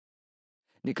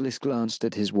Nicholas glanced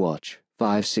at his watch,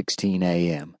 5:16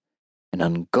 a.m., an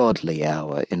ungodly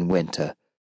hour in winter,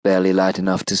 barely light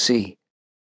enough to see.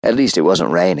 At least it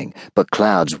wasn't raining, but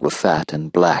clouds were fat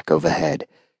and black overhead,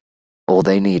 all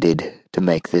they needed to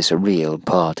make this a real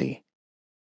party.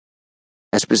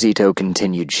 Esposito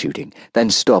continued shooting, then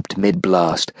stopped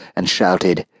mid-blast and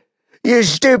shouted, "You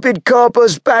stupid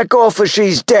coppers, back off or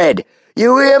she's dead!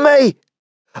 You hear me?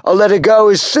 I'll let her go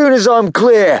as soon as I'm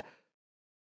clear!"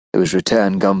 There was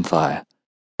return gunfire,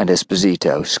 and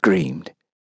Esposito screamed,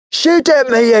 "Shoot at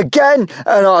me again,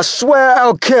 and I swear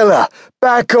I'll kill her!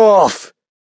 Back off!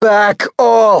 Back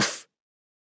off!"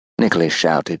 Nicholas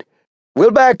shouted,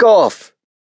 "We'll back off!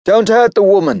 Don't hurt the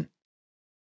woman!"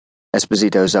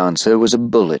 Esposito's answer was a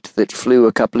bullet that flew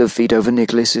a couple of feet over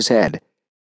Nicholas's head.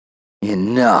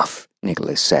 "Enough,"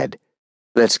 Nicholas said.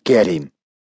 "Let's get him."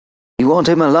 "You want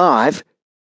him alive?"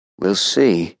 "We'll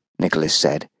see," Nicholas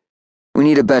said. "We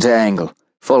need a better angle.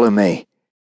 Follow me."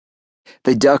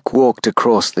 They duck-walked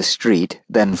across the street,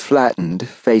 then flattened,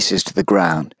 faces to the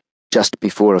ground, just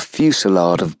before a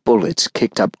fusillade of bullets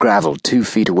kicked up gravel 2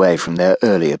 feet away from their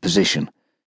earlier position.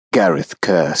 Gareth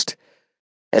cursed.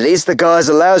 "At least the guy's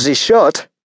a lousy shot."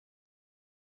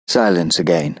 Silence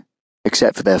again,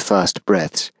 except for their fast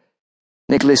breaths.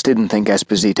 Nicholas didn't think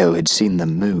Esposito had seen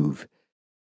them move.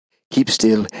 "Keep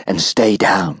still and stay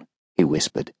down," he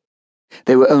whispered.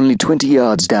 They were only 20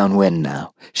 yards downwind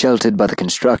now, sheltered by the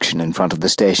construction in front of the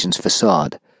station's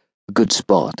facade. A good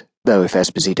spot, though if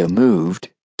Esposito moved,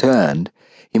 turned,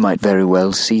 he might very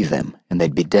well see them, and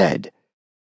they'd be dead.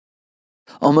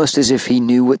 Almost as if he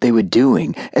knew what they were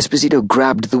doing, Esposito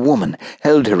grabbed the woman,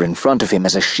 held her in front of him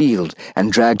as a shield,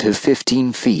 and dragged her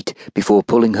 15 feet before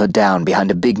pulling her down behind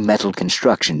a big metal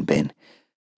construction bin.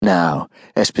 Now,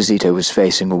 Esposito was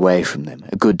facing away from them,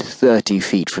 a good 30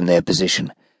 feet from their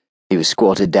position. He was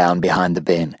squatted down behind the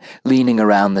bin, leaning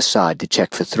around the side to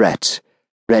check for threats,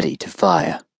 ready to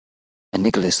fire. And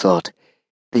Nicholas thought,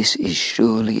 this is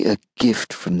surely a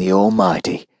gift from the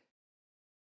Almighty.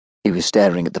 He was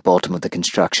staring at the bottom of the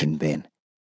construction bin.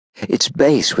 Its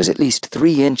base was at least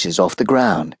 3 inches off the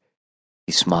ground.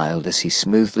 He smiled as he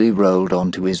smoothly rolled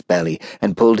onto his belly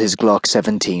and pulled his Glock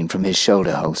 17 from his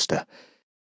shoulder holster.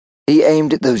 He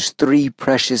aimed at those 3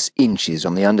 precious inches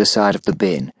on the underside of the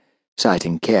bin,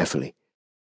 sighting carefully.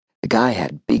 The guy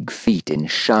had big feet in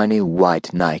shiny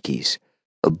white Nikes,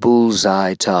 a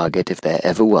bull's-eye target if there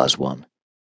ever was one.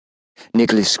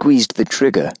 Nicholas squeezed the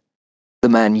trigger. The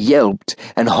man yelped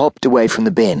and hopped away from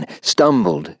the bin,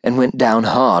 stumbled, and went down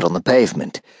hard on the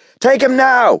pavement. "Take him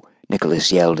now!"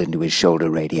 Nicholas yelled into his shoulder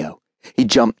radio. He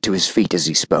jumped to his feet as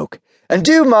he spoke. "And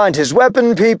do mind his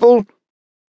weapon, people!"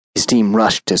 His team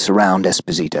rushed to surround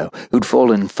Esposito, who'd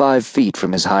fallen 5 feet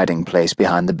from his hiding place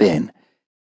behind the bin.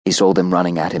 He saw them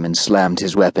running at him and slammed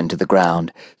his weapon to the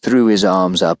ground, threw his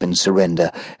arms up in surrender,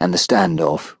 and the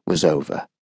standoff was over.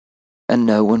 And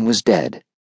no one was dead,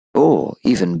 or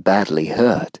even badly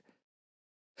hurt.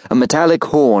 A metallic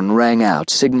horn rang out,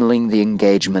 signaling the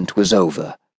engagement was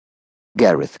over.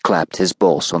 Gareth clapped his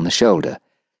boss on the shoulder.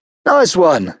 "Nice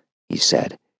one," he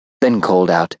said, then called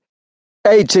out,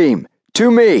 "A-team! To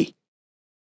me!"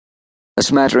 A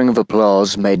smattering of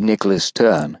applause made Nicholas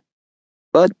turn.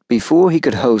 But before he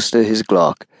could holster his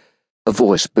Glock, a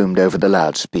voice boomed over the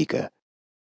loudspeaker.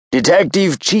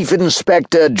 "Detective Chief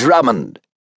Inspector Drummond,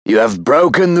 you have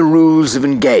broken the rules of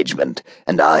engagement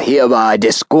and are hereby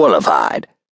disqualified.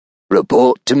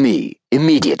 Report to me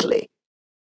immediately."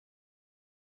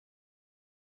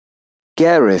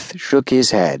 Gareth shook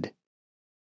his head.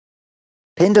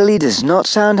 "Pinderly does not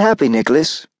sound happy,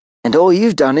 Nicholas. And all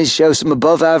you've done is show some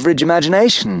above-average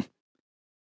imagination."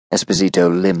 Esposito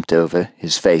limped over,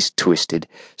 his face twisted,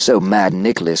 so mad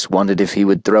Nicholas wondered if he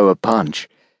would throw a punch.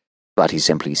 But he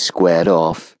simply squared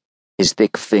off. His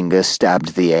thick finger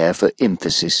stabbed the air for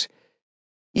emphasis.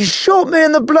 "You shot me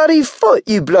in the bloody foot,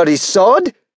 you bloody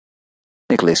sod!"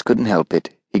 Nicholas couldn't help it.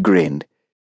 He grinned.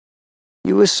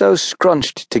 "You were so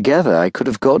scrunched together I could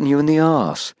have gotten you in the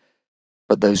arse.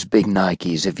 But those big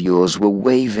Nikes of yours were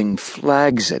waving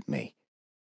flags at me."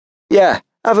 "Yeah,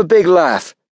 have a big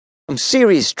laugh. I'm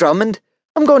serious, Drummond.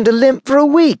 I'm going to limp for a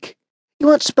week. You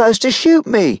weren't supposed to shoot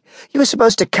me. You were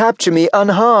supposed to capture me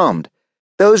unharmed.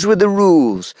 Those were the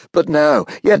rules, but no,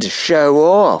 you had to show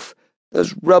off.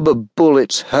 Those rubber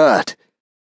bullets hurt."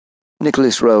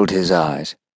 Nicholas rolled his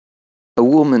eyes. "A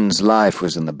woman's life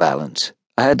was in the balance.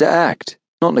 I had to act,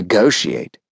 not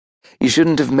negotiate. You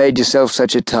shouldn't have made yourself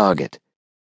such a target.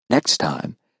 Next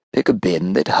time, pick a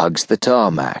bin that hugs the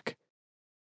tarmac."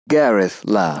 Gareth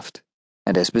laughed,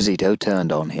 and Esposito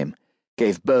turned on him,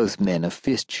 gave both men a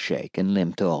fist shake and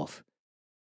limped off.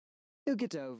 "He'll get over